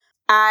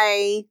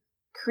I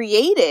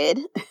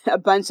created a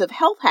bunch of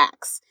health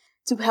hacks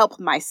to help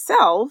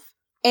myself,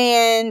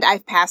 and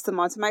I've passed them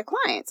on to my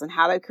clients on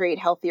how to create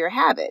healthier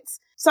habits.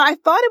 So I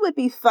thought it would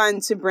be fun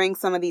to bring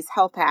some of these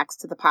health hacks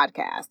to the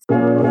podcast.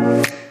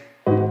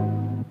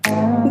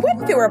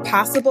 What if it were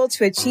possible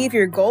to achieve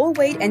your goal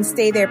weight and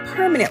stay there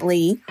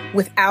permanently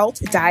without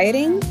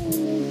dieting?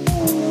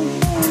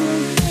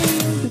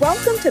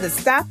 Welcome to the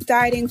Stop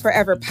Dieting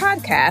Forever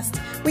podcast,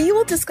 where you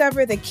will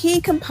discover the key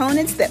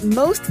components that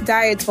most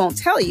diets won't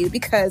tell you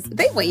because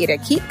they want you to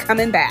keep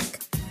coming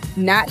back.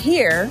 Not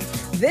here.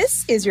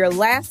 This is your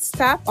last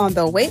stop on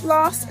the weight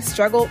loss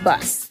struggle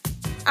bus.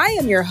 I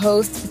am your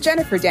host,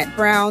 Jennifer Dent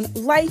Brown,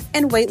 life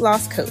and weight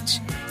loss coach,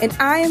 and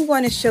I am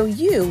going to show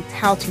you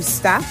how to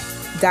stop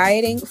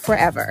dieting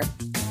forever.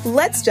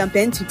 Let's jump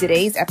into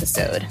today's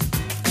episode.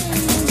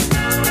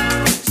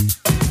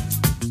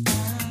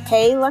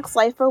 Hey, Lux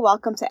Lifer,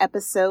 welcome to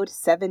episode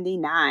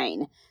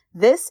 79.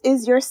 This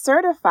is your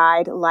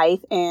certified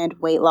life and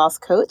weight loss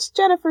coach,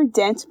 Jennifer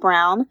Dent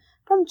Brown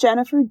from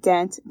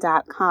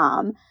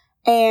jenniferdent.com.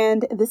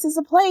 And this is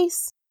a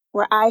place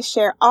where I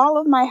share all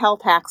of my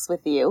health hacks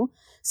with you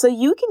so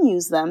you can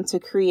use them to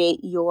create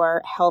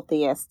your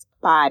healthiest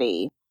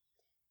body.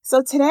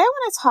 So today I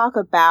want to talk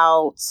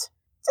about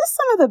just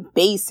some of the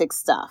basic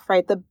stuff,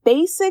 right? The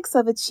basics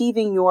of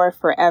achieving your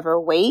forever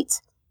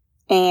weight.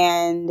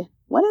 And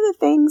one of the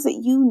things that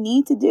you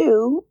need to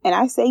do, and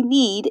I say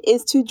need,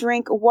 is to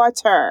drink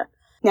water.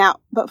 Now,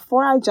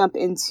 before I jump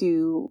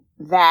into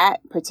that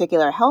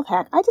particular health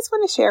hack, I just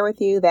want to share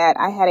with you that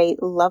I had a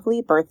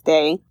lovely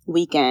birthday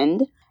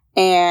weekend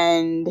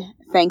and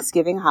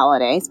Thanksgiving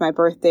holidays. My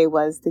birthday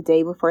was the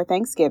day before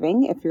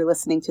Thanksgiving, if you're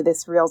listening to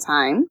this real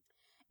time.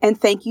 And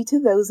thank you to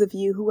those of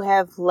you who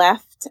have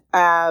left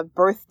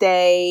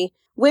birthday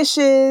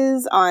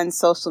wishes on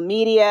social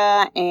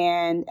media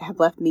and have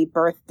left me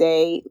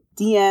birthday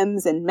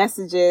DMs and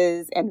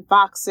messages and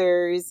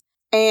Voxers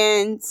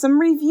and some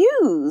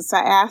reviews.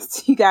 I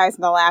asked you guys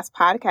in the last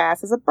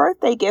podcast as a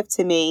birthday gift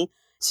to me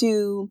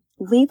to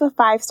leave a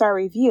 5-star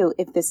review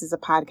if this is a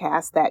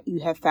podcast that you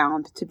have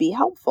found to be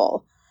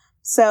helpful.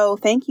 So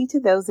thank you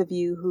to those of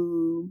you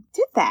who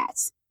did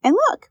that. And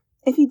look,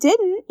 if you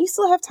didn't, you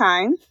still have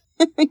time.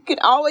 You could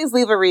always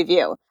leave a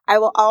review. I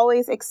will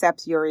always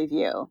accept your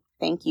review.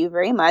 Thank you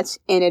very much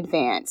in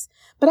advance.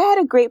 But I had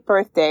a great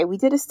birthday. We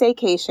did a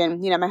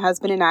staycation. You know, my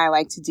husband and I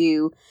like to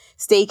do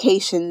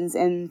staycations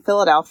in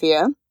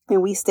Philadelphia.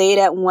 And we stayed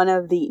at one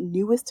of the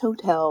newest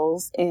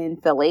hotels in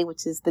Philly,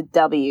 which is the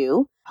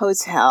W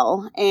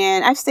Hotel.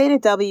 And I've stayed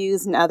at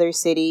W's in other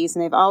cities,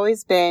 and they've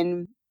always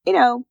been,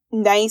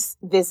 nice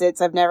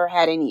visits. I've never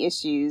had any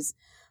issues.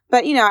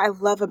 But, I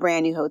love a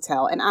brand new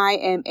hotel, and I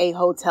am a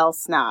hotel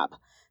snob.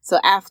 So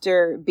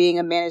after being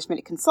a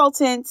management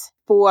consultant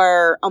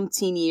for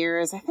umpteen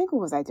years, I think,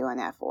 what was I doing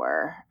that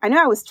for? I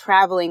know I was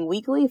traveling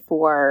weekly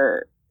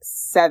for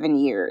 7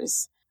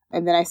 years.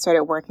 And then I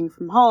started working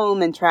from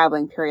home and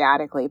traveling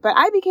periodically. But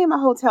I became a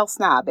hotel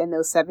snob in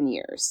those 7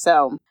 years.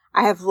 So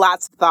I have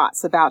lots of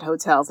thoughts about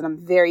hotels, and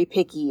I'm very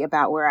picky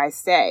about where I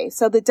stay.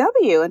 So the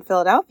W in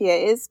Philadelphia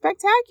is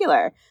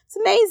spectacular. It's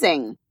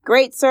amazing.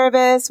 Great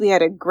service. We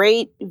had a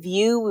great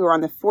view. We were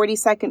on the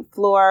 42nd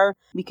floor.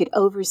 We could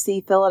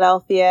oversee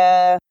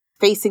Philadelphia,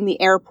 facing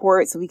the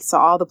airport. So we saw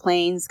all the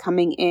planes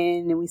coming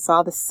in and we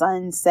saw the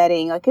sun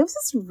setting. It was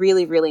just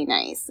really, really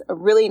nice. A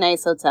really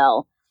nice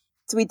hotel.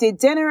 So we did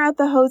dinner at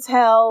the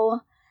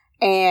hotel.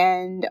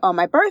 And on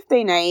my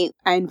birthday night,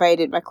 I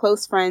invited my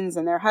close friends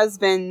and their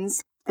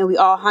husbands. And we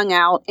all hung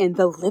out in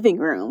the living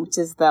room, which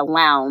is the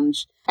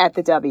lounge at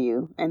the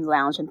W and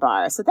lounge and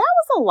bar. So that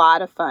was a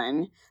lot of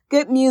fun.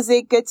 Good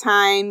music, good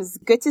times,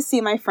 good to see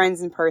my friends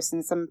in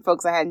person. Some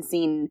folks I hadn't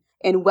seen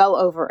in well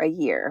over a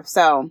year.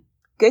 So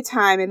good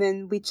time. And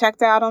then we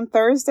checked out on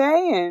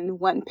Thursday and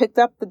went and picked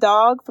up the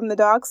dog from the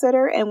dog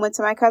sitter and went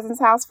to my cousin's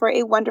house for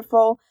a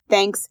wonderful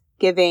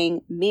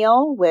Thanksgiving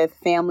meal with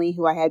family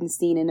who I hadn't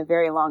seen in a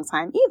very long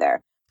time either.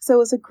 So it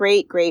was a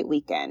great, great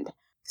weekend.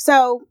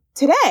 So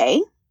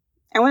today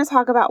I want to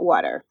talk about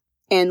water.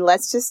 And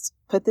let's just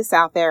put this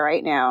out there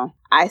right now.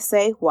 I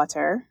say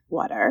water.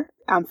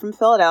 I'm from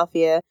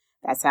Philadelphia.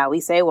 That's how we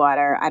say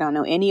water. I don't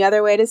know any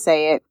other way to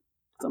say it.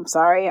 So I'm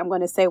sorry. I'm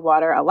going to say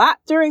water a lot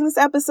during this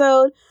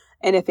episode.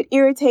 And if it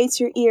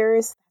irritates your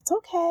ears, it's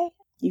okay.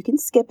 You can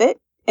skip it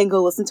and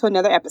go listen to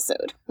another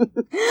episode.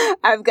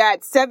 I've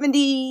got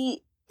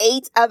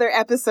 78 other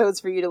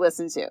episodes for you to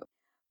listen to.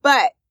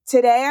 But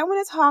today I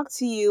want to talk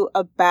to you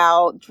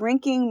about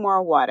drinking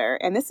more water.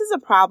 And this is a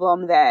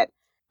problem that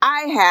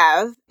I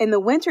have in the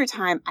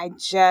wintertime. I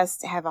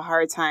just have a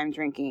hard time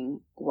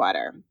drinking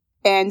water.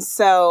 And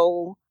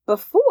so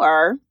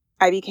before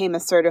I became a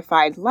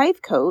certified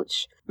life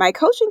coach, my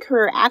coaching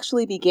career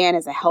actually began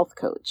as a health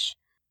coach.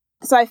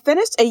 So I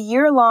finished a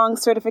year-long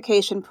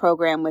certification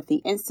program with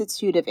the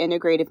Institute of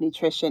Integrative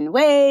Nutrition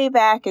way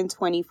back in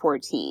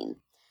 2014.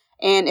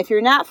 And if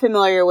you're not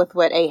familiar with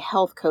what a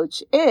health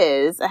coach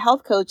is a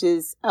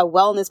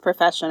wellness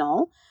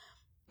professional.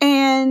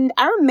 And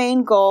our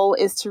main goal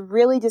is to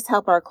really just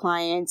help our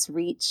clients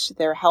reach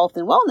their health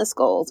and wellness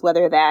goals,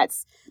 whether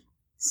that's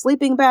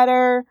sleeping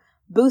better,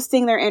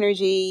 boosting their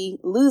energy,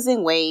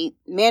 losing weight,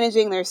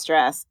 managing their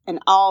stress, and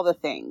all the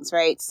things,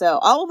 right? So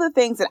all of the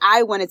things that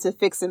I wanted to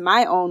fix in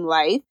my own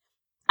life,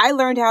 I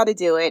learned how to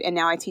do it, and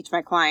now I teach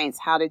my clients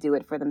how to do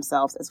it for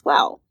themselves as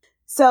well.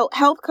 So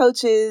health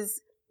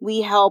coaches,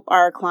 we help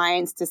our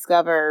clients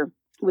discover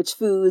which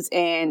foods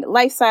and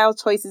lifestyle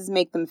choices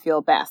make them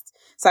feel best.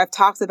 So I've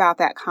talked about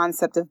that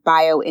concept of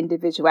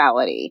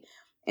bio-individuality.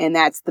 And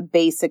that's the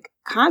basic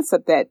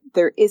concept that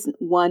there isn't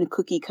one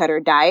cookie cutter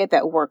diet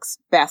that works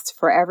best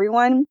for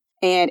everyone.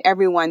 And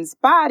everyone's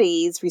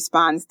bodies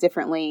responds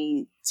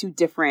differently to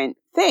different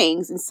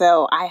things. And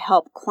so I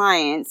help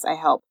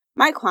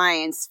my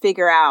clients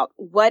figure out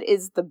what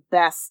is the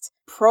best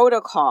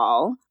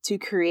protocol to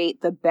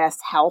create the best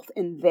health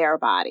in their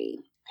body.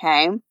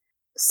 Okay.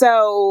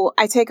 So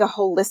I take a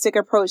holistic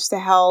approach to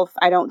health.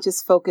 I don't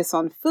just focus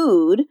on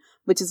food,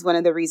 which is one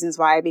of the reasons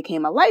why I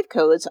became a life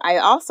coach. I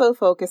also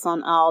focus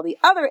on all the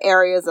other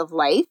areas of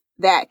life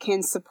that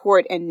can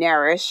support and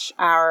nourish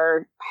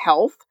our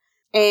health.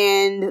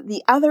 And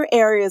the other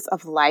areas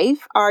of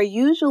life are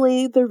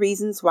usually the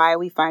reasons why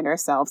we find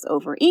ourselves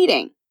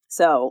overeating.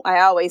 So I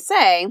always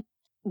say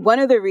one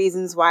of the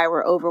reasons why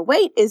we're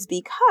overweight is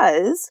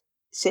because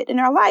shit in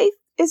our life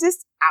is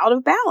just out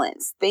of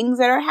balance. Things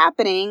that are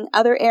happening,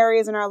 other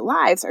areas in our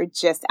lives are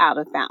just out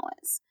of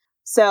balance.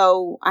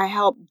 So I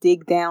help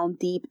dig down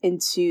deep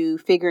into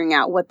figuring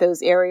out what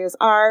those areas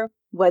are,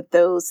 what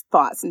those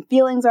thoughts and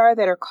feelings are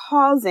that are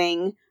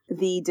causing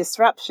the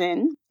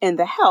disruption in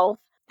the health.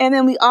 And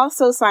then we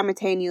also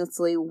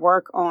simultaneously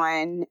work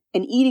on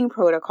an eating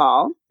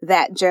protocol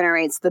that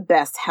generates the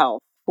best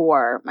health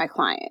for my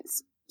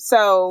clients.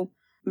 So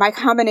my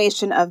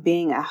combination of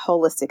being a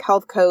holistic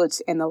health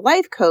coach and the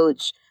life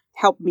coach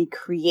helped me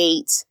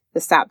create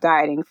the Stop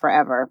Dieting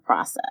Forever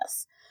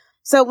process.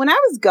 So when I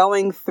was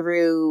going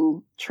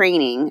through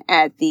training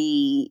at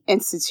the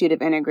Institute of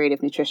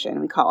Integrative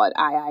Nutrition, we call it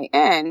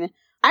IIN,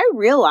 I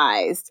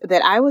realized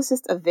that I was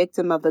just a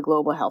victim of the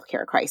global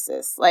healthcare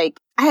crisis.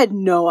 Like, I had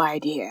no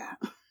idea.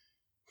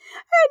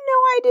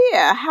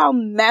 How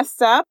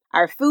messed up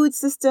our food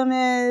system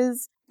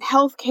is,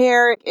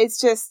 healthcare.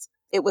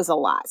 It was a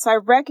lot. So I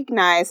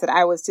recognized that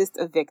I was just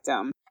a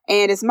victim.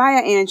 And as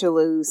Maya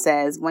Angelou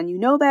says, when you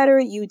know better,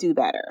 you do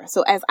better.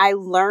 So as I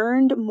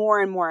learned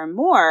more and more and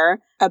more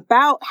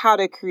about how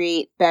to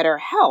create better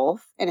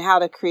health and how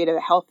to create a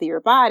healthier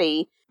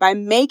body by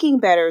making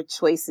better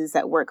choices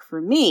that work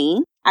for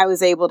me, I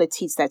was able to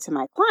teach that to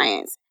my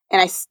clients. And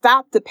I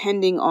stopped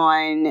depending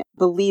on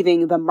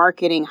believing the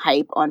marketing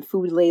hype on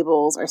food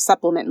labels or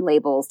supplement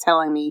labels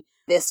telling me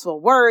this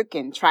will work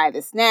and try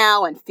this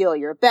now and feel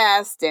your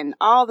best and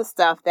all the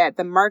stuff that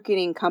the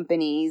marketing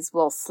companies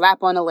will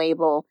slap on a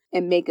label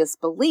and make us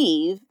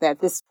believe that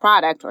this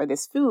product or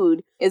this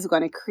food is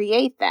going to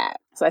create that.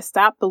 So I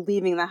stopped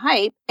believing the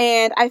hype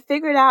and I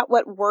figured out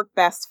what worked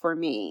best for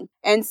me.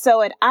 And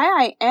so at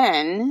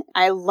IIN,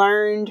 I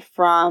learned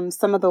from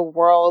some of the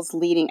world's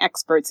leading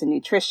experts in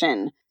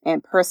nutrition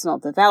and personal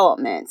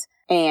development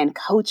and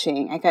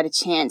coaching. I got a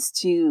chance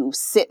to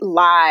sit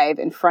live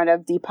in front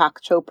of Deepak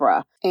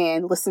Chopra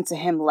and listen to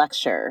him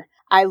lecture.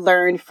 I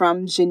learned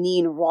from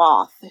Janine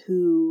Roth,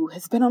 who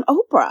has been on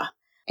Oprah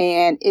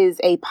and is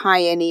a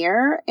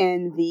pioneer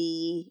in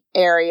the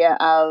area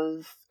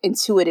of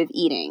intuitive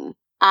eating.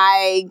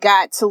 I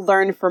got to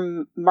learn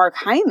from Mark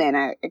Hyman.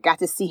 I got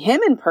to see him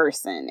in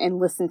person and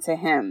listen to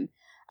him.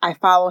 I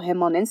follow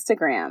him on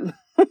Instagram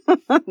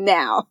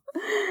now.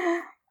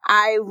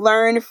 I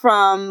learned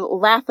from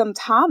Latham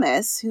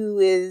Thomas, who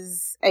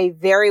is a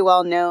very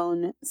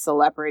well-known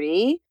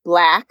celebrity,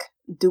 Black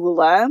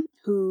doula,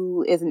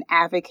 who is an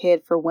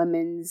advocate for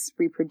women's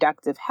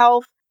reproductive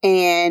health,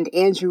 and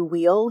Andrew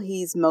Weil.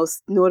 He's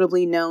most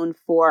notably known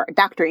for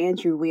Dr.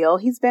 Andrew Weil.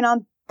 He's been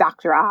on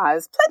Dr.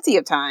 Oz plenty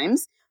of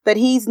times, but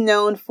he's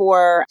known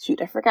for,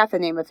 I forgot the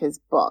name of his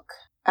book.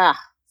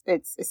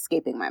 It's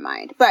escaping my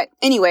mind. But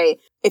anyway,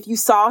 if you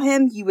saw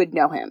him, you would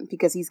know him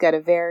because he's got a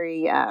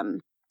very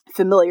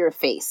familiar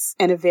face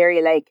and a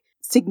very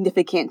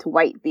significant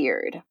white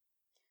beard.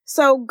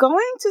 So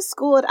going to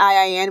school at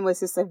IIN was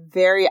just a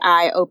very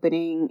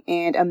eye-opening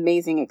and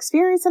amazing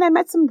experience. And I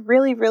met some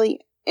really,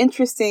 really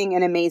interesting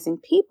and amazing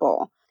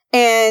people.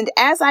 And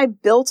as I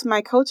built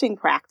my coaching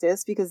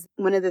practice, because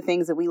one of the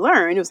things that we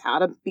learned was how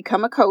to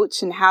become a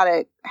coach and how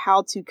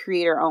to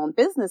create our own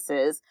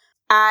businesses,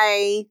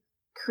 I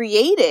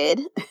created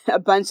a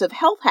bunch of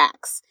health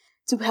hacks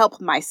to help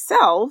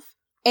myself.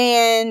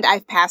 And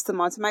I've passed them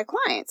on to my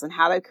clients on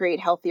how to create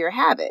healthier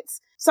habits.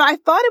 So I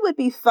thought it would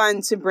be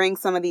fun to bring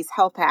some of these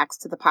health hacks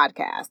to the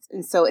podcast.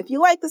 And so if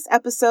you like this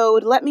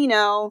episode, let me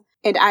know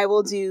and I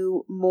will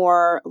do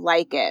more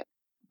like it.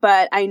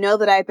 But I know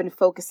that I've been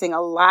focusing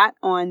a lot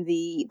on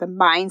the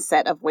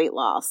mindset of weight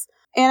loss.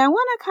 And I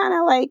want to kind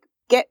of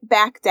get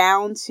back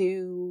down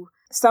to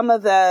some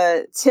of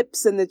the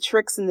tips and the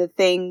tricks and the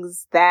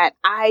things that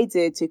I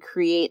did to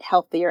create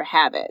healthier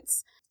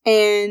habits.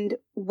 And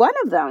one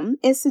of them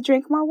is to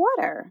drink more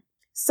water.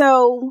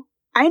 So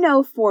I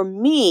know for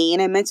me,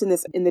 and I mentioned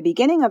this in the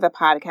beginning of the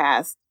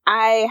podcast,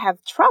 I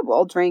have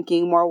trouble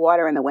drinking more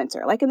water in the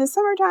winter. Like in the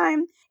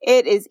summertime,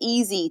 it is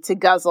easy to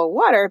guzzle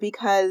water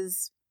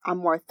because I'm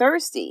more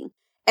thirsty.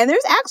 And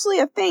there's actually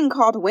a thing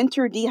called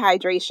winter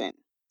dehydration.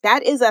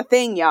 That is a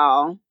thing,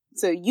 y'all.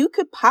 So you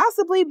could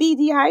possibly be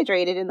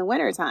dehydrated in the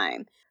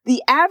wintertime.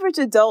 The average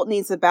adult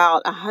needs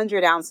about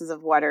 100 ounces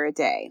of water a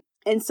day.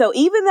 And so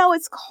even though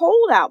it's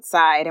cold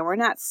outside and we're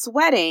not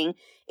sweating,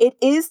 it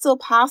is still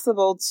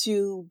possible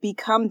to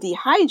become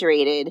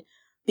dehydrated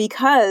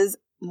because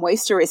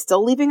moisture is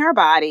still leaving our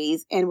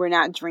bodies and we're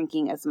not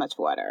drinking as much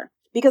water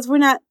because we're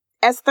not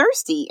as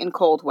thirsty in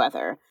cold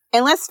weather.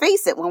 And let's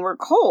face it, when we're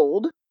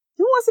cold,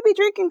 who wants to be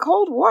drinking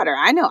cold water?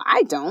 I know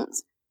I don't.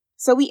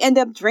 So we end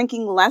up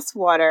drinking less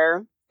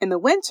water in the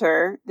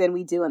winter than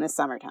we do in the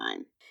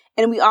summertime.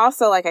 And we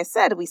also, like I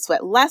said, we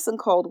sweat less in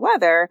cold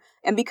weather.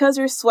 And because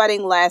you're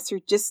sweating less, you're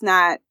just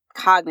not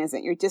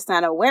cognizant. You're just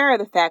not aware of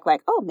the fact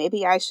like, oh,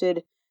 maybe I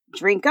should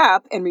drink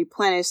up and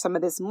replenish some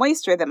of this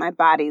moisture that my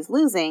body's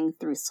losing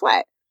through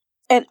sweat.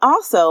 And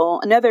also,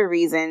 another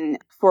reason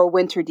for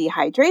winter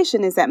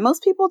dehydration is that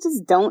most people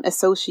just don't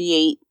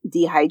associate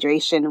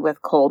dehydration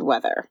with cold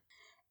weather.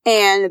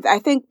 And I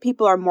think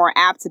people are more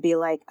apt to be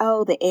like,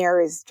 oh, the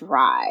air is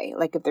dry.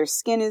 Like if their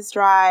skin is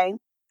dry,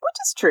 which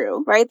is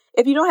true, right?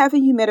 If you don't have a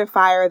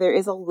humidifier, there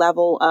is a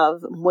level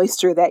of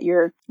moisture that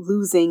you're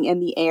losing in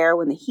the air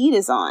when the heat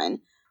is on.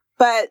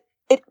 But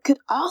it could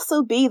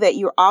also be that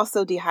you're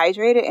also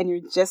dehydrated and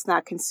you're just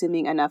not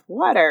consuming enough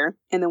water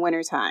in the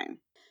wintertime.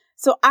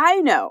 So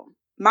I know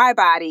my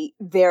body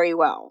very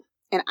well.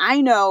 And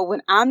I know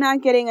when I'm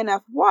not getting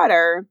enough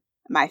water,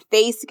 my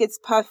face gets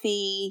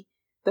puffy,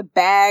 the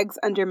bags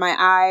under my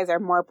eyes are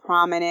more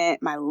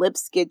prominent, my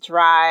lips get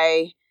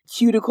dry,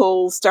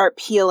 cuticles start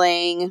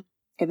peeling,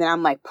 and then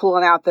I'm like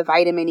pulling out the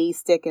vitamin E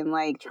stick and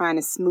like trying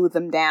to smooth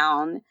them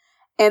down.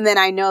 And then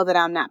I know that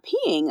I'm not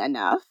peeing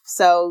enough.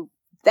 So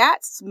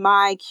that's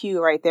my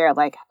cue right there.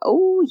 Like,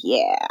 oh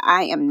yeah,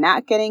 I am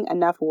not getting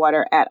enough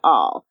water at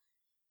all.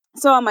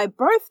 So on my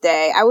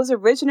birthday, I was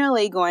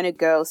originally going to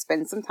go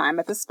spend some time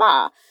at the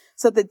spa.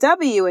 So the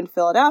W in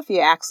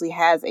Philadelphia actually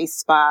has a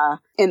spa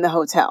in the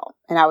hotel.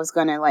 And I was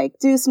going to like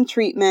do some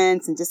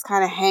treatments and just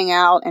kind of hang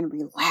out and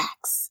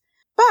relax.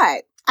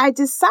 But I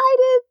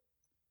decided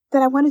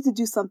that I wanted to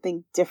do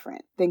something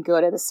different than go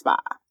to the spa.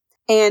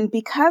 And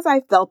because I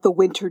felt the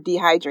winter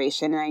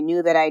dehydration and I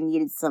knew that I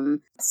needed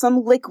some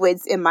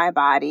liquids in my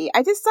body,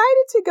 I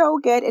decided to go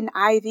get an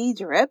IV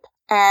drip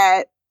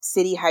at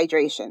City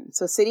Hydration.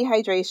 So City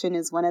Hydration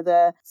is one of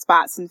the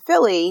spots in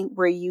Philly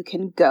where you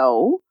can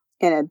go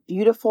in a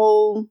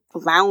beautiful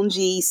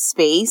loungy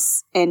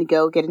space and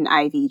go get an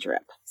IV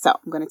drip. So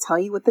I'm going to tell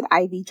you what the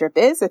IV drip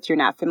is if you're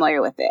not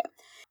familiar with it.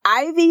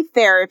 IV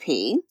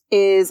therapy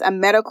is a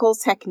medical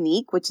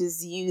technique which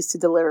is used to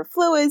deliver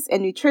fluids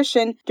and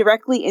nutrition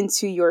directly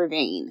into your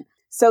vein.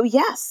 So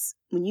yes,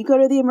 when you go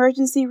to the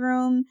emergency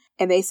room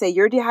and they say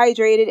you're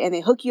dehydrated and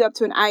they hook you up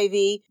to an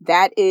IV,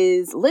 that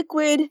is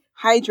liquid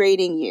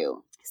hydrating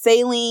you.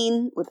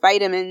 Saline with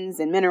vitamins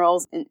and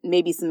minerals and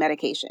maybe some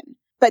medication.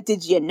 But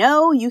did you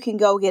know you can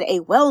go get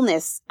a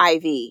wellness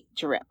IV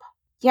drip?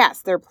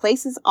 Yes, there are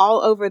places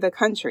all over the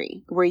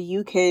country where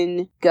you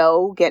can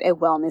go get a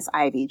wellness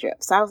IV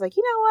drip. So I was like,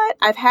 you know what?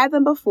 I've had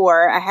them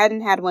before. I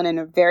hadn't had one in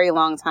a very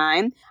long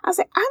time. I was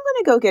like, I'm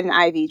going to go get an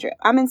IV drip.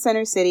 I'm in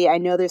Center City. I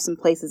know there's some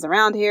places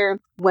around here.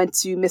 Went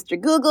to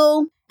Mr.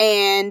 Google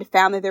and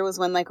found that there was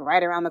one like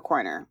right around the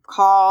corner.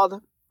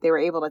 Called. They were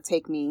able to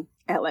take me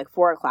at like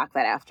 4:00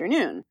 that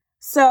afternoon.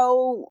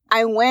 So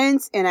I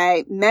went and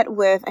I met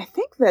with, I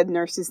think the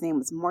nurse's name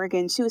was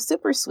Morgan. She was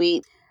super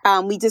sweet.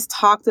 We just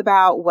talked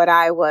about what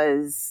I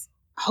was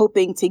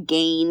hoping to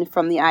gain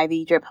from the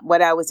IV drip,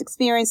 what I was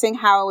experiencing,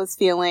 how I was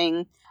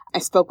feeling. I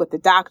spoke with the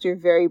doctor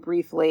very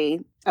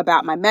briefly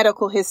about my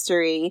medical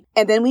history.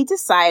 And then we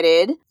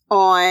decided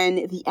on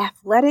the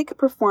athletic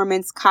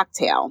performance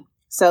cocktail.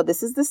 So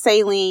this is the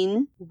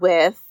saline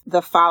with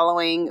the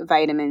following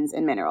vitamins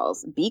and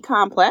minerals: B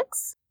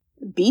complex,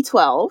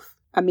 B12,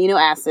 amino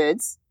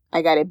acids.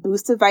 I got a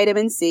boost of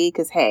vitamin C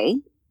because, hey,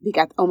 we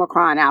got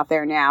Omicron out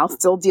there now,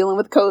 still dealing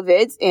with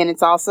COVID, and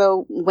it's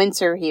also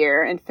winter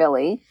here in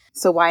Philly.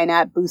 So why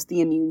not boost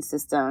the immune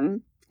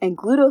system? And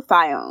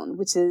glutathione,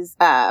 which is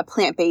a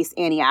plant-based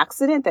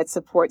antioxidant that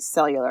supports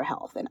cellular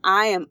health. And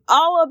I am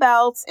all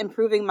about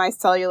improving my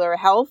cellular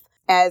health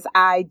as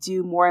I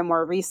do more and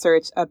more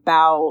research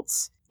about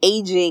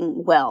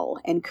aging well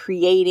and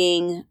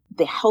creating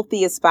the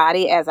healthiest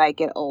body as I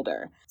get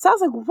older. So I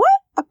was like, what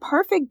a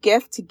perfect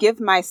gift to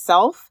give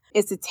myself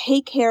is to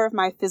take care of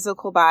my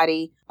physical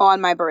body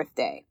on my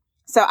birthday.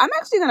 So I'm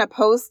actually going to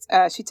post,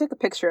 she took a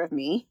picture of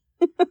me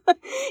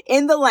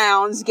in the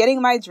lounge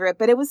getting my drip,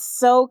 but it was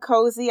so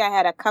cozy. I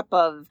had a cup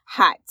of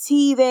hot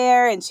tea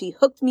there and she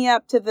hooked me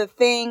up to the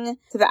thing,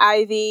 to the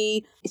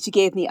IV. She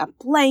gave me a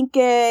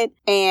blanket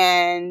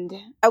and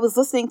I was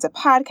listening to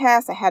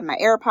podcasts. I had my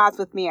AirPods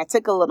with me. I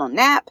took a little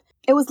nap.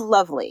 It was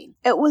lovely.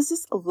 It was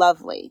just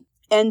lovely.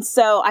 And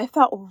so I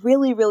felt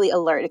really, really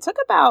alert. It took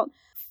about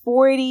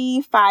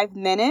 45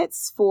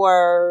 minutes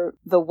for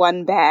the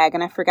one bag,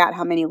 and I forgot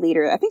how many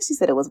liters. I think she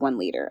said it was 1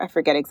 liter. I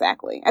forget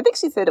exactly. I think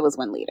she said it was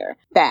 1 liter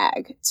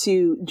bag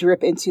to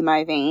drip into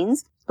my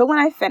veins. But when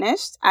I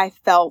finished, I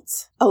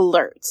felt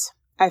alert.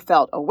 I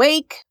felt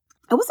awake.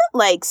 I wasn't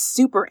like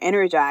super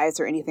energized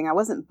or anything. I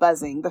wasn't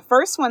buzzing. The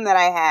first one that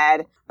I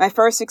had, my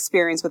first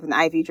experience with an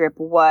IV drip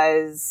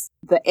was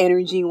the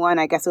energy one.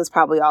 I guess it was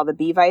probably all the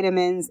B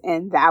vitamins.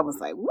 And that was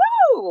like,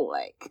 woo!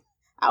 Like,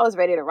 I was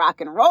ready to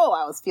rock and roll.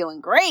 I was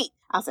feeling great.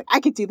 I was like, I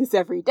could do this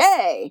every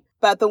day.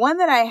 But the one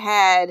that I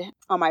had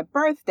on my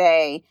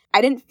birthday,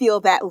 I didn't feel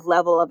that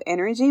level of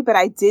energy, but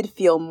I did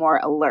feel more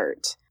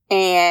alert.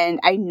 And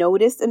I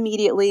noticed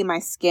immediately my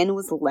skin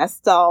was less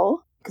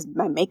dull because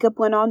my makeup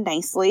went on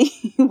nicely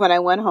when I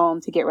went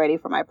home to get ready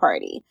for my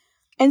party.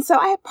 And so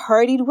I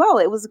partied well.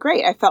 It was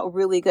great. I felt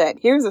really good.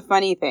 Here's a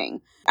funny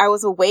thing. I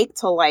was awake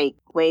till like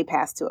way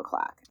past 2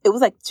 o'clock. It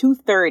was like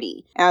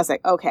 2:30. And I was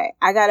like, okay,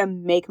 I got to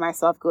make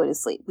myself go to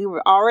sleep. We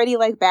were already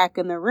like back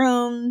in the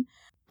room.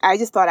 I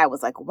just thought I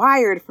was like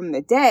wired from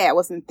the day. I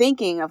wasn't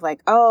thinking of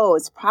like, oh,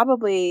 it's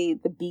probably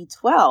the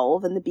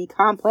B12 and the B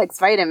complex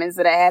vitamins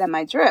that I had in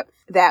my drip.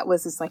 That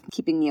was just like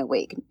keeping me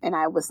awake and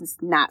I was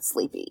just not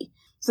sleepy.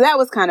 So that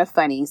was kind of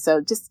funny. So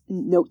just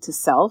note to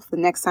self, the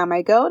next time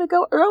I go, to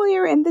go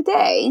earlier in the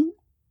day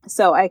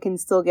so I can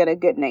still get a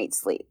good night's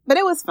sleep. But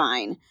it was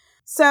fine.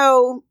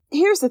 So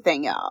here's the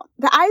thing, y'all.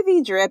 The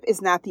IV drip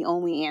is not the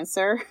only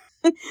answer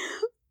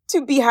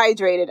to be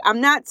hydrated. I'm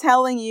not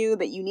telling you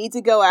that you need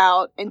to go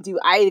out and do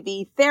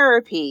IV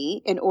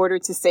therapy in order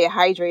to stay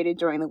hydrated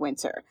during the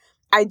winter.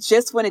 I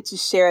just wanted to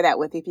share that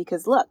with you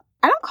because look,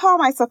 I don't call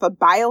myself a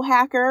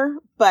biohacker,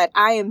 but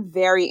I am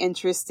very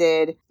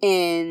interested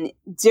in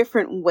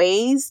different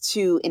ways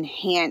to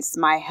enhance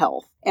my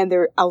health. And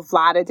there are a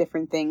lot of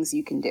different things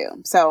you can do.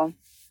 So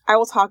I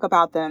will talk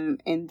about them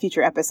in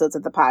future episodes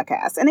of the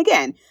podcast. And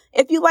again,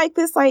 if you like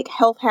this like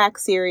health hack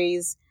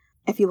series,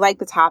 if you like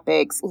the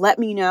topics, let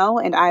me know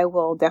and I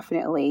will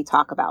definitely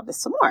talk about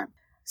this some more.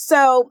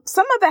 So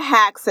some of the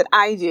hacks that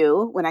I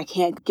do when I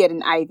can't get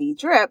an IV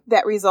drip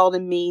that result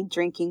in me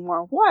drinking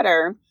more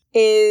water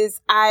is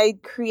I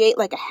create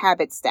like a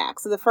habit stack.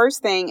 So the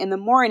first thing in the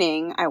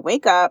morning, I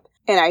wake up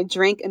and I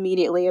drink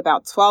immediately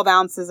about 12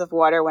 ounces of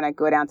water when I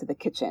go down to the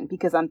kitchen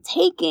because I'm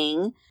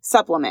taking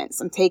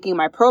supplements. I'm taking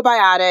my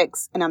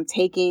probiotics and I'm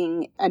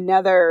taking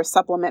another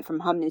supplement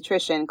from Hum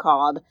Nutrition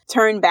called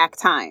Turn Back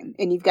Time.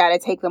 And you've got to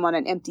take them on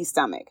an empty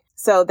stomach.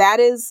 So that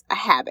is a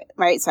habit,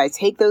 right? So I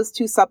take those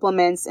 2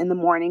 supplements in the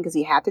morning because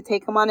you have to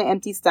take them on an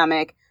empty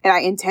stomach. And I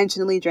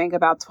intentionally drink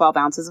about 12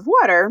 ounces of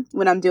water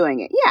when I'm doing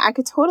it. Yeah, I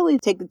could totally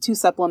take the 2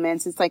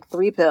 supplements. It's like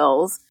 3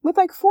 pills with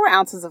like 4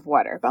 ounces of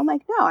water. But I'm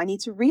like, no, I need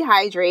to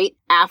rehydrate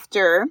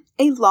after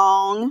a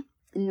long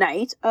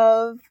night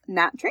of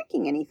not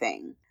drinking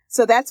anything.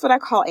 So that's what I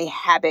call a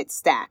habit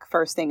stack.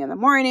 First thing in the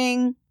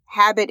morning,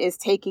 habit is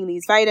taking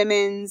these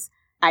vitamins.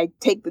 I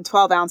take the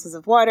 12 ounces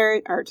of water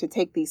or to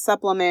take these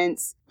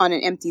supplements on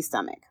an empty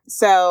stomach.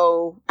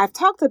 So I've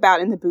talked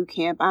about in the boot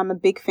camp, I'm a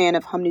big fan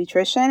of Hum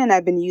Nutrition and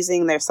I've been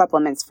using their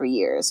supplements for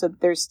years. So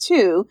there's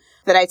 2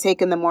 that I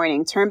take in the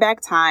morning, Turn Back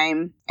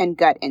Time and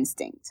Gut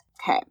Instinct.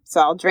 Okay,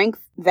 so I'll drink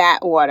that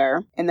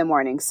water in the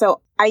morning.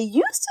 So I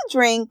used to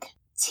drink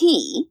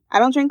tea. I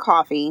don't drink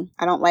coffee.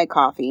 I don't like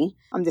coffee.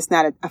 I'm just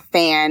not a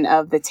fan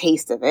of the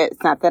taste of it.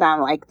 It's not that I'm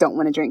like, don't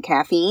want to drink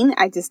caffeine.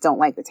 I just don't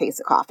like the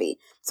taste of coffee.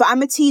 So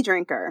I'm a tea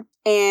drinker.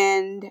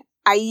 And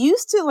I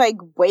used to like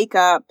wake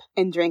up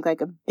and drink like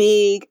a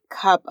big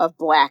cup of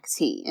black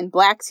tea. And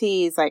black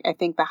tea is like, I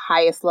think the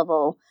highest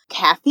level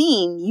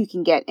caffeine you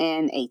can get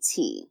in a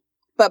tea.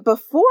 But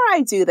before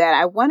I do that,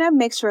 I want to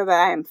make sure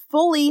that I am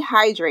fully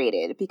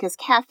hydrated because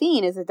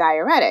caffeine is a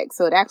diuretic.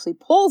 So it actually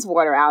pulls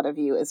water out of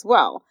you as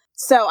well.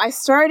 So I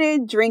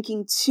started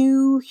drinking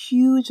 2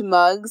 huge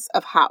mugs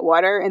of hot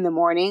water in the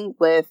morning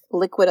with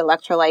liquid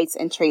electrolytes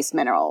and trace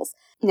minerals.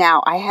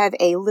 Now, I have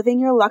a Living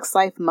Your Lux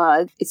Life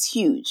mug. It's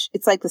huge.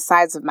 It's like the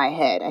size of my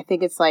head. I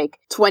think it's like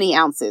 20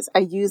 ounces. I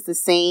use the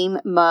same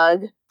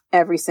mug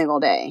every single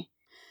day.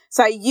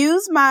 So I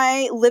use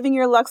my Living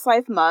Your Lux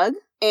Life mug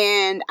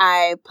and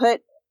I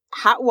put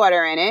hot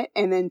water in it.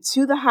 And then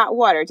to the hot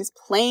water, just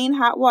plain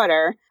hot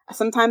water,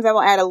 sometimes I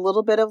will add a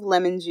little bit of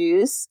lemon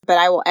juice, but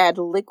I will add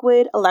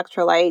liquid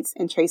electrolytes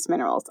and trace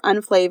minerals,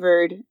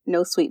 unflavored,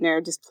 no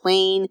sweetener, just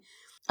plain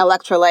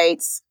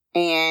electrolytes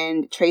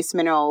and trace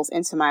minerals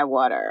into my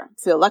water.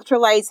 So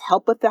electrolytes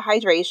help with the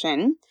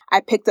hydration.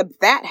 I picked up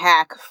that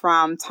hack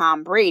from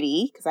Tom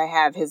Brady because I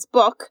have his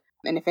book.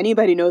 And if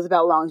anybody knows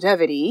about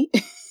longevity,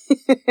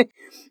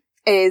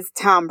 is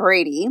Tom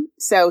Brady.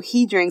 So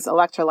he drinks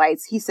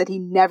electrolytes. He said he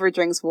never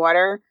drinks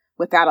water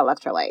without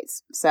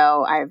electrolytes.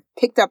 So I've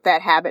picked up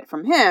that habit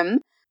from him.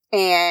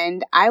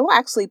 And I will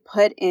actually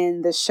put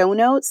in the show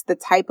notes the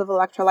type of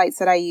electrolytes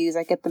that I use.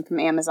 I get them from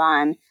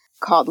Amazon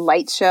called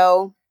Light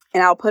Show.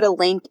 And I'll put a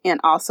link in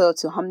also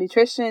to Hum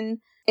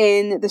Nutrition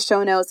in the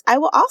show notes. I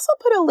will also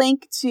put a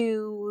link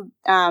to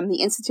the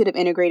Institute of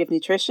Integrative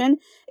Nutrition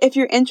if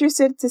you're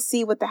interested to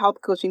see what the health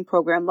coaching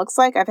program looks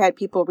like. I've had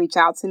people reach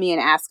out to me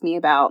and ask me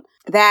about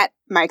that,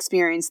 my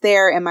experience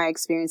there, and my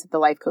experience at the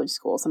Life Coach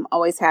School. So I'm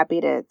always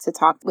happy to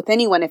talk with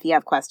anyone if you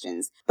have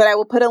questions. But I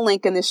will put a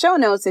link in the show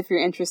notes if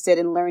you're interested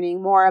in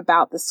learning more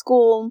about the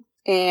school.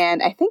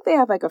 And I think they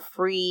have like a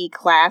free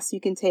class you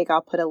can take.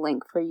 I'll put a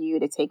link for you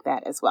to take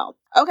that as well.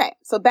 Okay,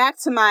 so back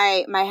to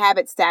my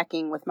habit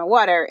stacking with my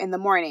water in the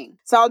morning.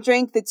 So I'll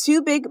drink the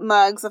 2 big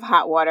mugs of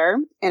hot water,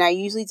 and I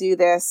usually do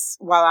this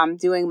while I'm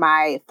doing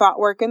my thought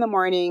work in the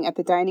morning at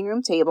the dining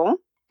room table.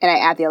 And I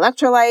add the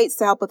electrolytes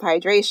to help with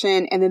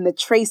hydration, and then the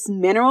trace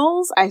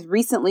minerals I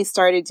recently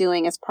started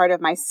doing as part of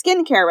my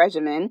skincare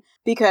regimen,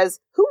 because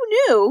who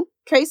knew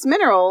trace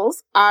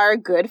minerals are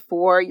good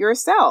for your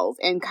cells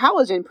and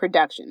collagen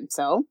production.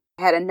 So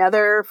I had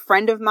another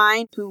friend of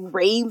mine who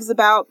raves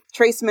about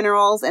trace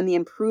minerals and the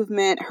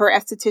improvement. Her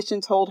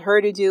esthetician told her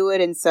to do it.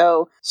 And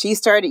so she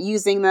started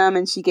using them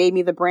and she gave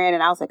me the brand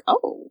and I was like,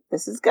 oh,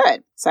 this is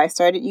good. So I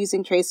started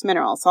using trace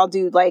minerals. So I'll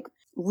do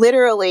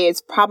literally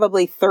it's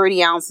probably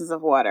 30 ounces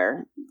of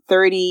water,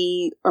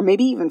 30 or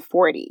maybe even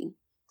 40.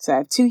 So I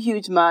have 2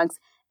 huge mugs.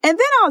 And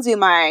then I'll do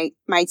my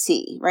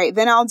tea, right?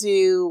 Then I'll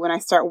do, when I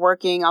start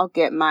working, I'll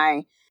get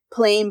my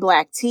plain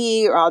black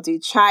tea or I'll do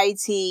chai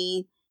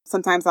tea.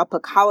 Sometimes I'll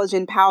put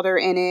collagen powder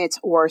in it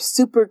or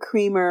super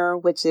creamer,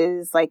 which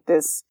is like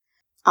this.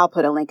 I'll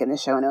put a link in the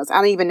show notes. I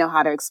don't even know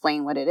how to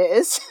explain what it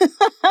is,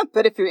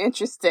 but if you're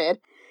interested,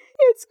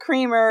 it's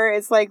creamer.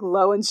 It's like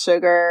low in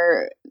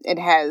sugar. It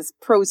has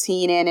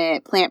protein in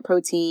it, plant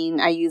protein.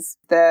 I use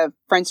the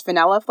French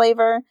vanilla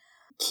flavor,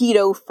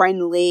 keto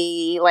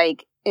friendly,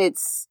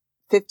 it's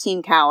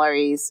 15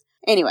 calories.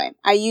 Anyway,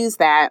 I use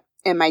that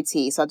in my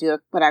tea. So I'll do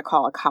what I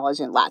call a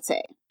collagen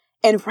latte.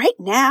 And right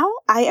now,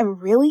 I am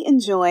really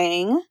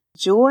enjoying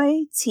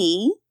Joy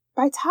Tea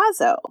by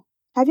Tazo.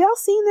 Have y'all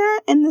seen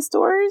that in the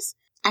stores?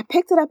 I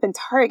picked it up in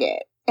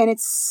Target, and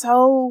it's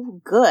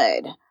so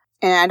good.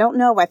 And I don't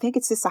know, I think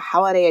it's just a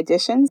holiday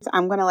edition. So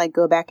I'm going to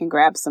go back and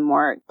grab some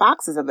more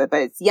boxes of it,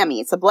 but it's yummy.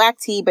 It's a black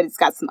tea, but it's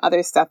got some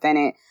other stuff in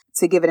it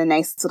to give it a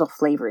nice little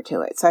flavor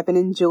to it. So I've been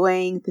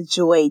enjoying the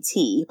Joy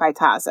Tea by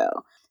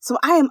Tazo. So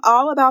I am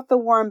all about the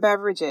warm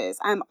beverages.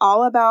 I'm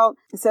all about,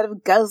 instead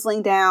of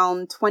guzzling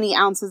down 20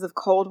 ounces of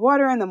cold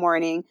water in the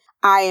morning,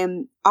 I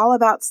am all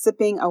about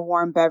sipping a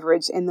warm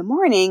beverage in the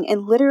morning.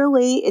 And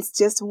literally, it's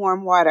just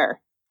warm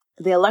water.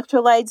 The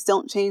electrolytes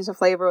don't change the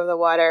flavor of the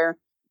water.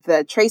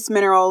 The trace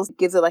minerals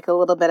gives it a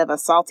little bit of a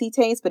salty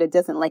taste, but it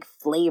doesn't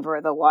flavor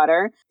the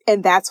water.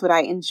 And that's what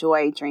I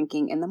enjoy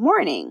drinking in the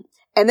morning.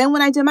 And then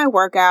when I do my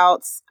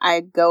workouts,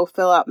 I go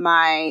fill up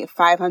my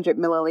 500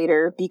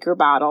 milliliter beaker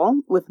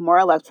bottle with more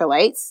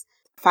electrolytes.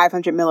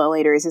 500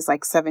 milliliters is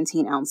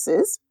 17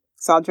 ounces.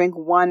 So I'll drink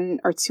 1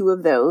 or 2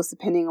 of those,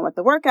 depending on what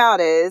the workout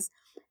is.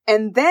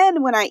 And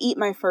then when I eat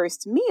my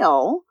first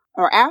meal,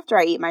 or after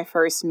I eat my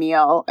first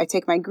meal, I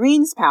take my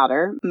greens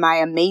powder, my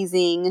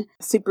amazing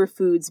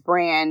Superfoods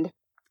brand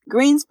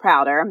greens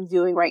powder. I'm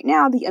doing right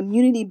now the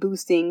immunity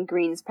boosting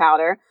greens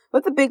powder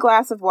with a big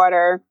glass of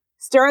water,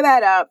 stir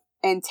that up,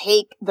 and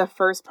take the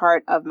first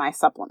part of my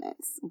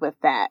supplements with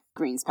that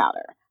greens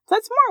powder. So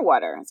that's more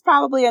water. It's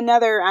probably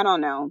another,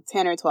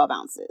 10 or 12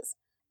 ounces.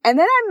 And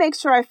then I make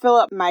sure I fill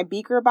up my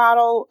beaker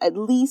bottle at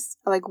least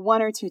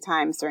 1 or 2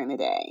 times during the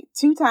day.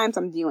 2 times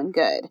I'm doing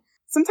good.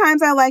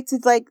 Sometimes I like to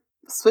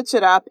switch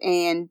it up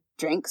and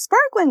drink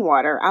sparkling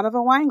water out of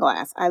a wine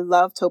glass. I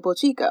love Topo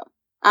Chico.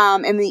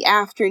 In the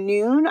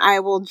afternoon, I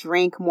will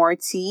drink more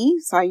tea.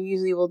 So I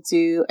usually will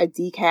do a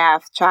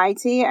decaf chai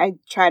tea. I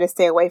try to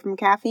stay away from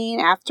caffeine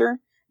after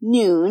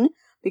noon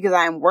because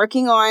I'm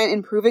working on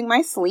improving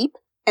my sleep.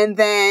 And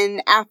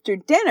then after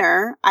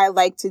dinner, I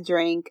like to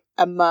drink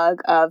a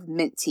mug of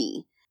mint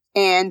tea.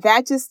 And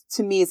that just,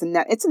 to me,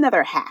 it's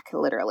another hack,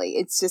 literally.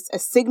 It's just a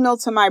signal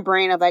to my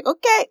brain of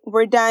okay,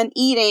 we're done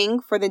eating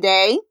for the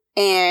day.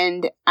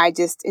 And I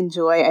just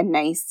enjoy a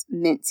nice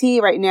mint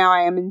tea. Right now,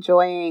 I am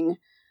enjoying,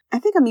 I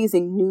think I'm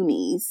using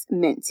Numi's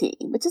mint tea,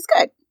 which is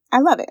good. I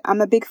love it.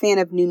 I'm a big fan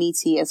of Numi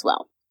tea as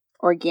well.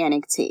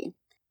 Organic tea.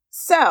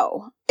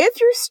 So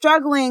if you're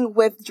struggling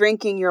with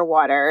drinking your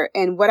water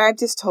and what I've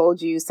just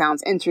told you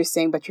sounds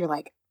interesting, but you're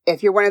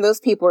if you're one of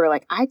those people who are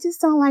I just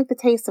don't like the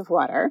taste of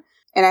water.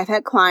 And I've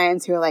had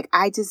clients who are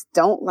I just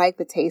don't like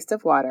the taste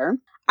of water.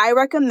 I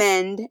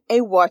recommend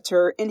a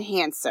water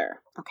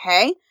enhancer.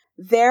 Okay.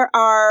 There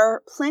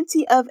are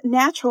plenty of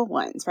natural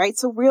ones, right?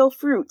 So real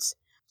fruits.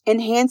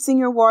 Enhancing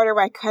your water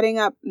by cutting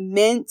up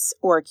mint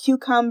or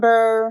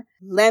cucumber,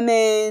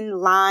 lemon,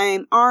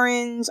 lime,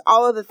 orange,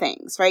 all of the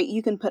things, right?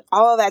 You can put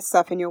all of that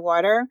stuff in your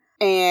water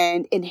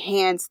and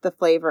enhance the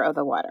flavor of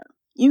the water.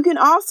 You can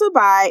also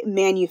buy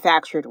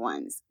manufactured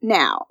ones.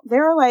 Now,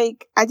 there are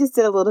I just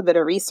did a little bit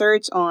of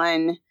research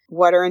on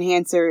water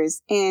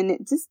enhancers and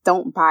just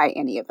don't buy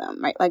any of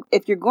them, right?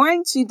 If you're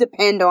going to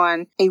depend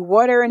on a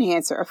water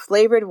enhancer, a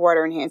flavored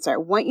water enhancer, I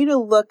want you to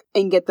look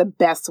and get the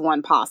best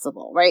one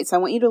possible, right? So I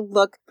want you to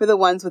look for the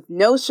ones with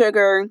no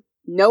sugar,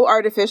 no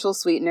artificial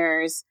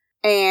sweeteners,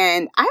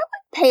 And I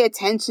would pay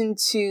attention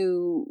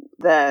to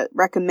the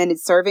recommended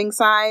serving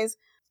size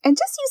and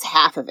just use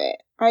half of it,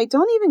 right?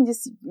 Don't even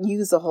just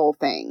use the whole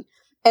thing.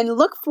 And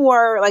look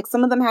for, like,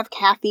 some of them have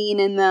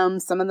caffeine in them.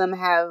 Some of them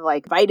have,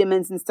 like,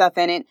 vitamins and stuff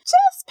in it.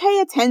 Just pay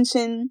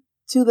attention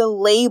to the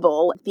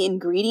label, the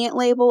ingredient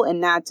label, and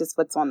not just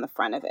what's on the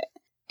front of it.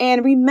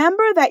 And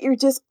remember that you're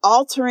just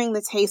altering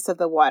the taste of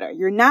the water.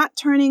 You're not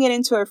turning it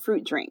into a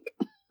fruit drink.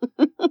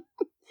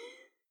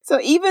 So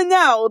even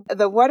though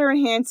the water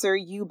enhancer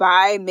you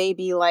buy may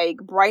be like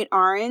bright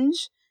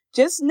orange,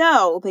 just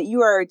know that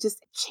you are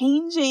just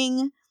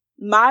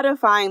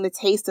modifying the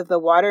taste of the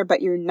water,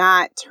 but you're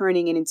not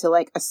turning it into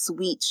like a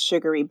sweet,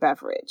 sugary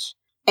beverage.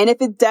 And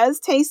if it does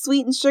taste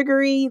sweet and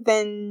sugary,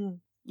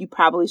 then you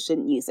probably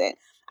shouldn't use it.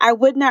 I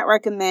would not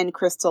recommend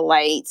Crystal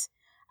Light.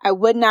 I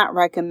would not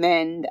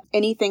recommend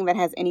anything that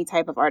has any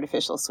type of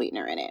artificial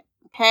sweetener in it.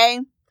 Okay?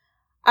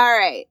 All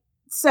right.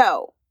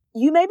 So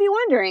you may be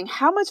wondering,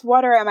 how much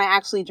water am I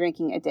actually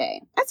drinking a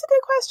day? That's a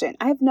good question.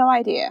 I have no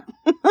idea.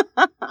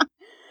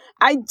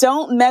 I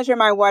don't measure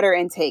my water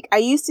intake. I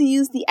used to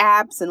use the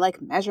apps and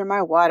like measure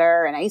my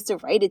water, and I used to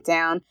write it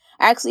down.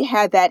 I actually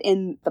had that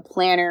in the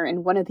planner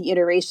in one of the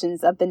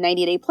iterations of the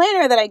 90-day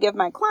planner that I give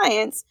my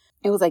clients.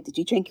 It was like, did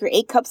you drink your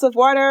 8 cups of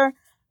water?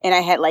 And I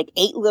had like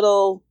 8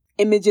 little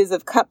images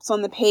of cups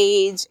on the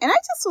page. And I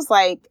just was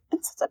like,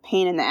 it's such a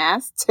pain in the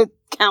ass to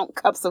count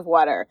cups of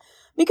water.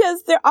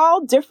 Because they're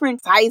all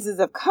different sizes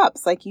of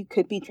cups. Like you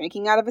could be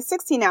drinking out of a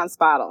 16-ounce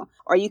bottle,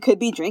 or you could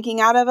be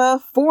drinking out of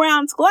a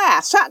 4-ounce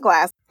shot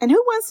glass. And who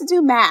wants to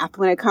do math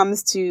when it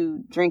comes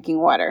to drinking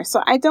water?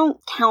 So I don't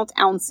count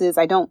ounces.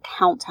 I don't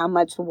count how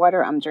much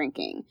water I'm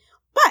drinking.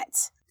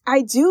 But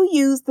I do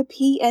use the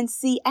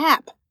PNC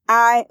app.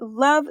 I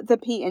love the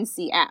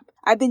PNC app.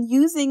 I've been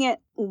using it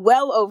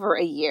well over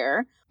a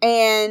year.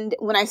 And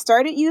when I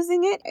started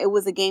using it, it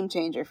was a game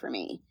changer for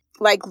me.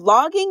 Like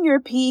logging your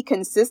pee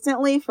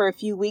consistently for a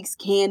few weeks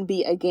can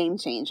be a game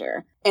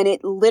changer. And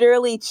it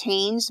literally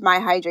changed my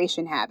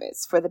hydration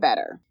habits for the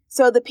better.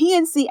 So the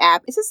PNC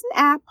app is just an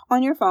app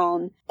on your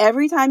phone.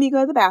 Every time you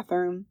go to the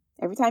bathroom,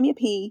 every time you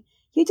pee,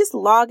 you just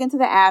log into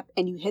the app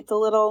and you hit the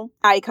little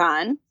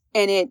icon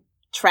and it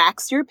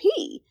tracks your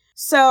pee.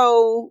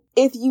 So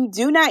if you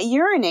do not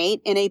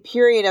urinate in a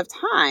period of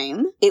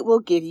time, it will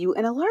give you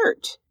an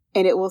alert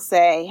and it will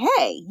say,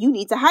 hey, you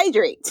need to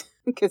hydrate.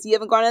 Because you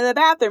haven't gone to the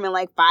bathroom in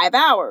like 5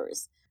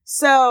 hours.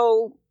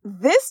 So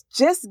this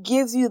just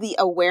gives you the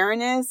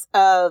awareness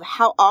of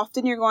how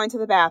often you're going to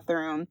the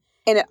bathroom.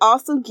 And it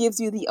also gives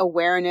you the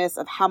awareness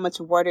of how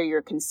much water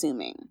you're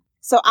consuming.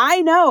 So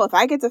I know if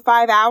I get to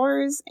 5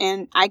 hours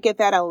and I get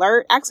that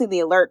alert, actually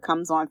the alert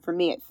comes on for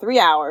me at 3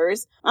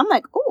 hours. I'm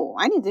like, oh,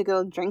 I need to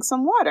go drink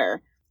some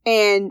water.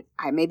 And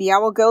maybe I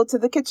will go to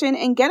the kitchen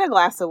and get a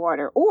glass of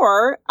water.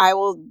 Or I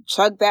will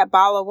chug that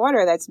bottle of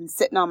water that's been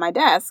sitting on my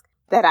desk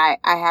that I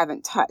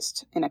haven't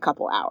touched in a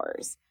couple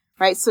hours,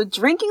 right? So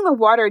drinking the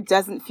water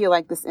doesn't feel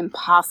like this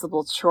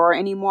impossible chore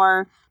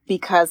anymore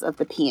because of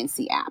the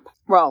PNC app.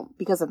 Well,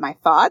 because of my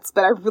thoughts,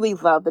 but I really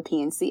love the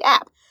PNC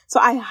app. So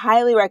I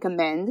highly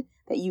recommend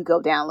that you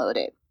go download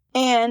it.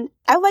 And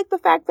I like the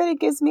fact that it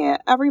gives me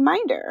a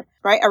reminder,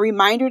 right? A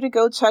reminder to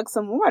go chug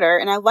some water.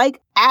 And I like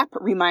app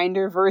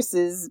reminder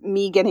versus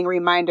me getting a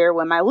reminder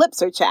when my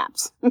lips are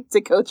chapped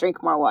to go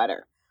drink more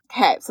water.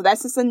 Okay, so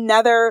that's just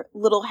another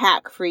little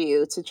hack for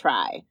you to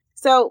try.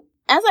 So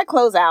as I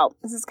close out,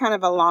 this is kind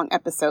of a long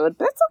episode,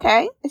 but that's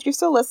okay. If you're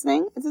still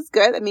listening, this is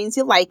good. That means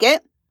you like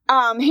it.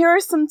 Here are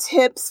some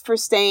tips for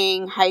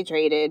staying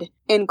hydrated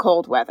in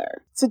cold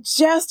weather. So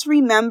just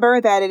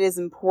remember that it is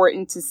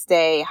important to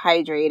stay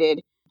hydrated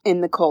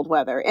in the cold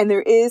weather. And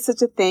there is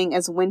such a thing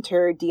as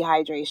winter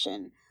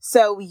dehydration.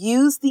 So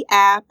use the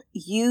app,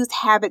 use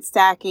habit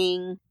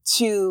stacking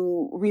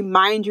to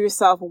remind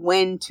yourself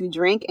when to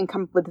drink and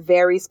come up with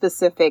very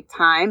specific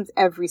times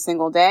every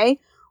single day,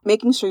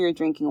 making sure you're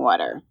drinking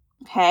water.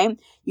 Okay.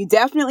 You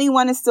definitely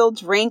want to still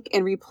drink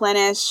and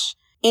replenish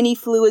any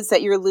fluids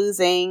that you're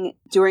losing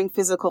during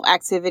physical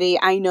activity.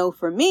 I know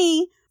for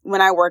me,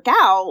 when I work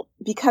out,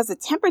 because the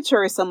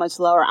temperature is so much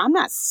lower, I'm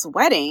not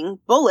sweating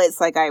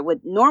bullets like I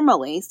would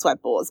normally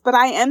sweat bullets, but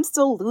I am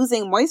still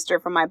losing moisture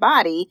from my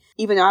body,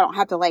 even though I don't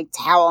have to like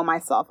towel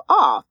myself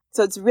off.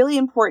 So it's really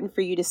important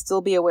for you to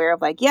still be aware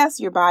of like, yes,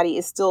 your body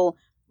is still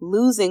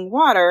losing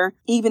water,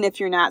 even if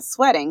you're not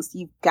sweating. So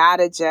you've got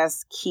to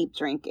just keep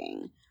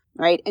drinking,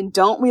 right? And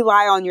don't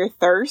rely on your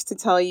thirst to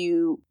tell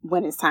you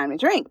when it's time to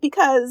drink,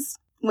 because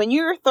when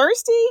you're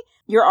thirsty,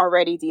 you're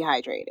already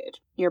dehydrated.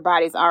 Your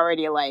body's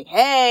already like,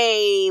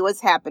 hey,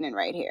 what's happening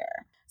right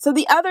here? So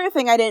the other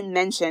thing I didn't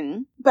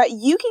mention, but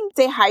you can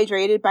stay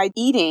hydrated by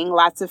eating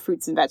lots of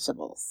fruits and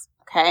vegetables,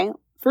 okay?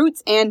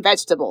 Fruits and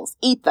vegetables,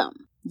 eat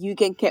them. You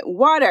can get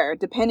water.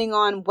 Depending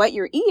on what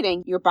you're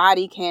eating, your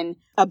body can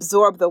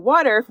absorb the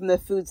water from the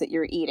foods that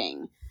you're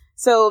eating.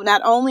 So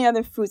not only are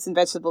the fruits and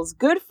vegetables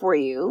good for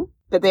you,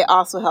 but they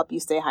also help you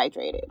stay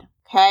hydrated,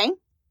 okay?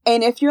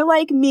 And if you're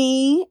like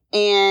me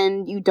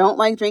and you don't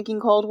like drinking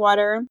cold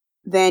water,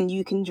 then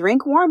you can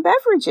drink warm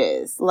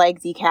beverages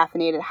like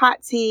decaffeinated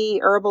hot tea,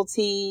 herbal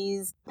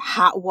teas,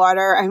 hot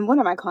water. And one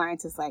of my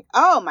clients is like,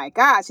 oh my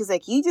gosh, she's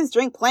like, you just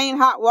drink plain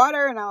hot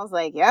water? And I was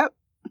like, yep,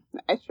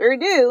 I sure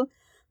do.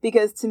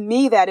 Because to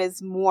me, that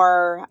is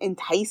more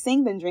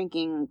enticing than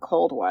drinking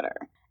cold water.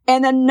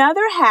 And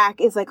another hack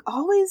is like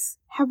always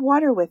have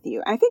water with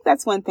you. I think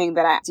that's one thing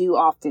that I do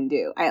often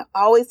do. I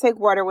always take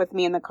water with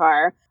me in the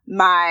car.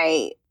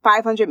 My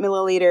 500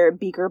 milliliter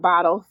beaker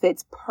bottle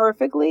fits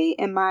perfectly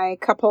in my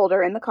cup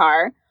holder in the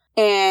car.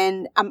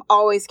 And I'm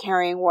always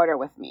carrying water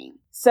with me.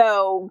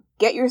 So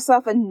get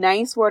yourself a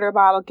nice water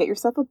bottle. Get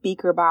yourself a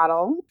beaker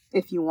bottle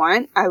if you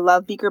want. I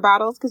love beaker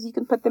bottles because you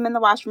can put them in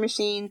the washing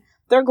machine.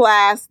 They're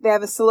glass. They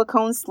have a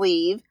silicone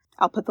sleeve.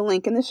 I'll put the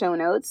link in the show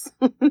notes.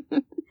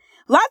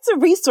 Lots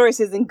of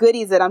resources and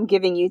goodies that I'm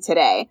giving you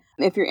today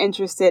if you're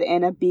interested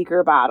in a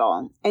beaker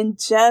bottle. And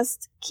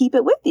just keep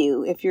it with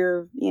you if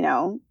you're,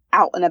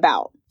 out and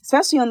about,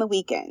 especially on the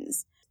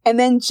weekends. And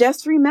then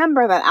just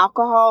remember that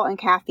alcohol and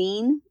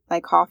caffeine,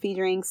 like coffee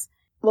drinks,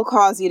 will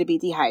cause you to be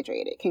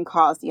dehydrated, can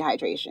cause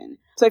dehydration.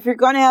 So if you're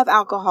going to have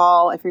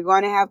alcohol, if you're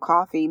going to have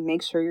coffee,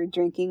 make sure you're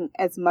drinking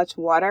as much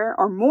water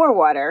or more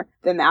water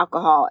than the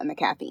alcohol and the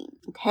caffeine.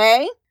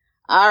 Okay?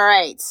 All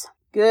right.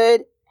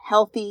 Good,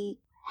 healthy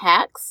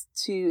hacks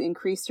to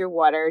increase your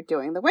water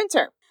during the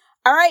winter.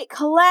 All right,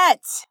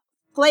 Colette,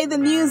 play the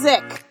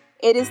music.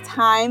 It is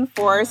time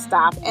for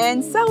Stop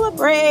and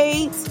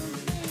Celebrate.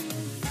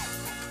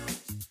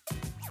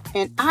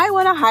 And I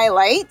want to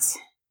highlight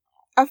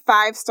a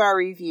 5-star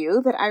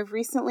review that I've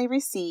recently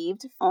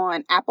received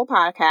on Apple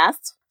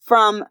Podcasts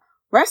from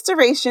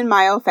Restoration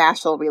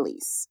Myofascial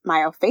Release.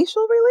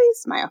 Myofascial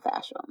Release?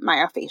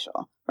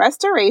 Myofascial.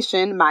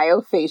 Restoration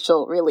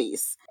Myofascial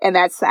Release. And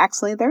that's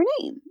actually their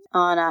name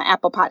on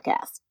Apple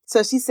Podcasts.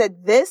 So she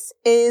said, this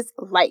is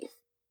life.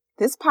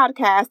 This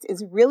podcast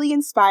is really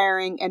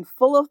inspiring and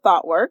full of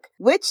thought work,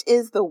 which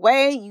is the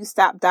way you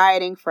stop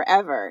dieting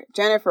forever.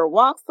 Jennifer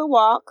walks the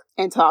walk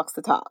and talks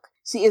the talk.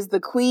 She is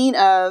the queen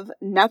of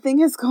nothing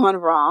has gone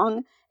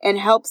wrong and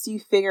helps you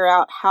figure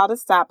out how to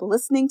stop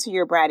listening to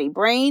your bratty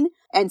brain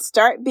and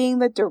start being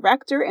the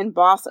director and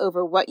boss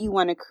over what you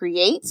want to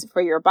create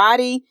for your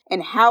body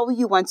and how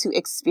you want to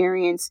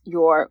experience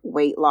your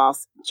weight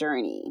loss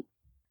journey.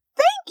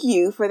 Thank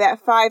you for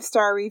that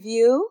 5-star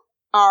review,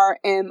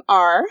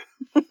 RMR.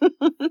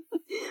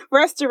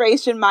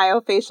 Restoration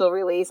Myofascial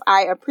Release.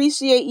 I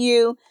appreciate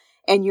you.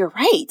 And you're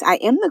right. I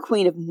am the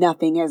queen of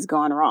nothing has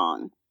gone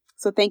wrong.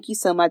 So thank you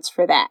so much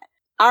for that.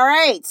 All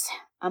right.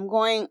 I'm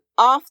going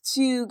off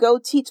to go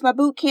teach my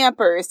boot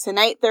campers.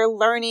 Tonight they're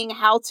learning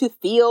how to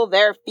feel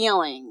their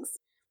feelings.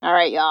 All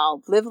right,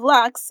 y'all. Live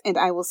Lux, and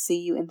I will see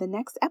you in the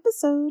next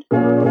episode.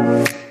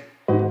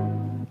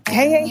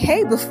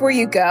 Hey, before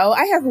you go,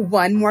 I have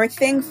one more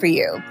thing for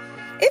you.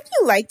 If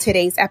you liked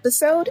today's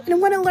episode and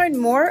want to learn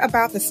more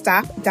about the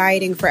Stop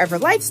Dieting Forever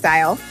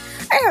lifestyle,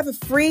 I have a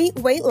free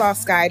weight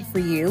loss guide for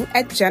you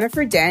at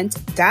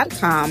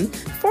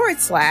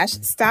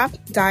jenniferdent.com/Stop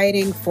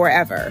Dieting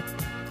Forever.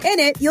 In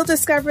it, you'll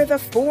discover the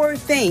 4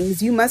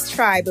 things you must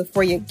try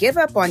before you give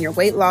up on your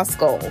weight loss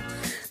goal.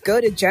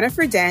 Go to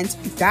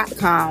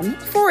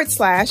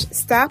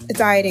jenniferdent.com/Stop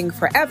Dieting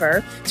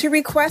Forever to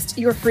request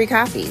your free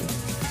copy.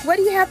 What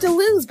do you have to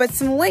lose but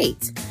some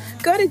weight?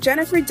 Go to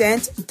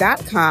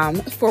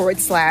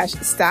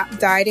jenniferdent.com/Stop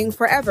Dieting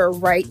Forever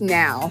right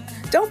now.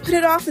 Don't put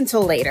it off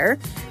until later.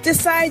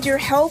 Decide your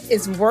health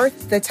is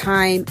worth the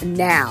time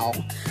now.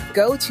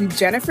 Go to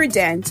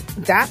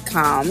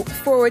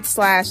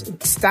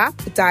jenniferdent.com/Stop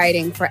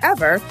Dieting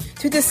Forever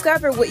to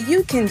discover what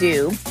you can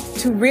do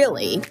to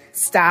really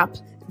stop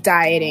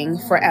dieting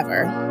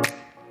forever.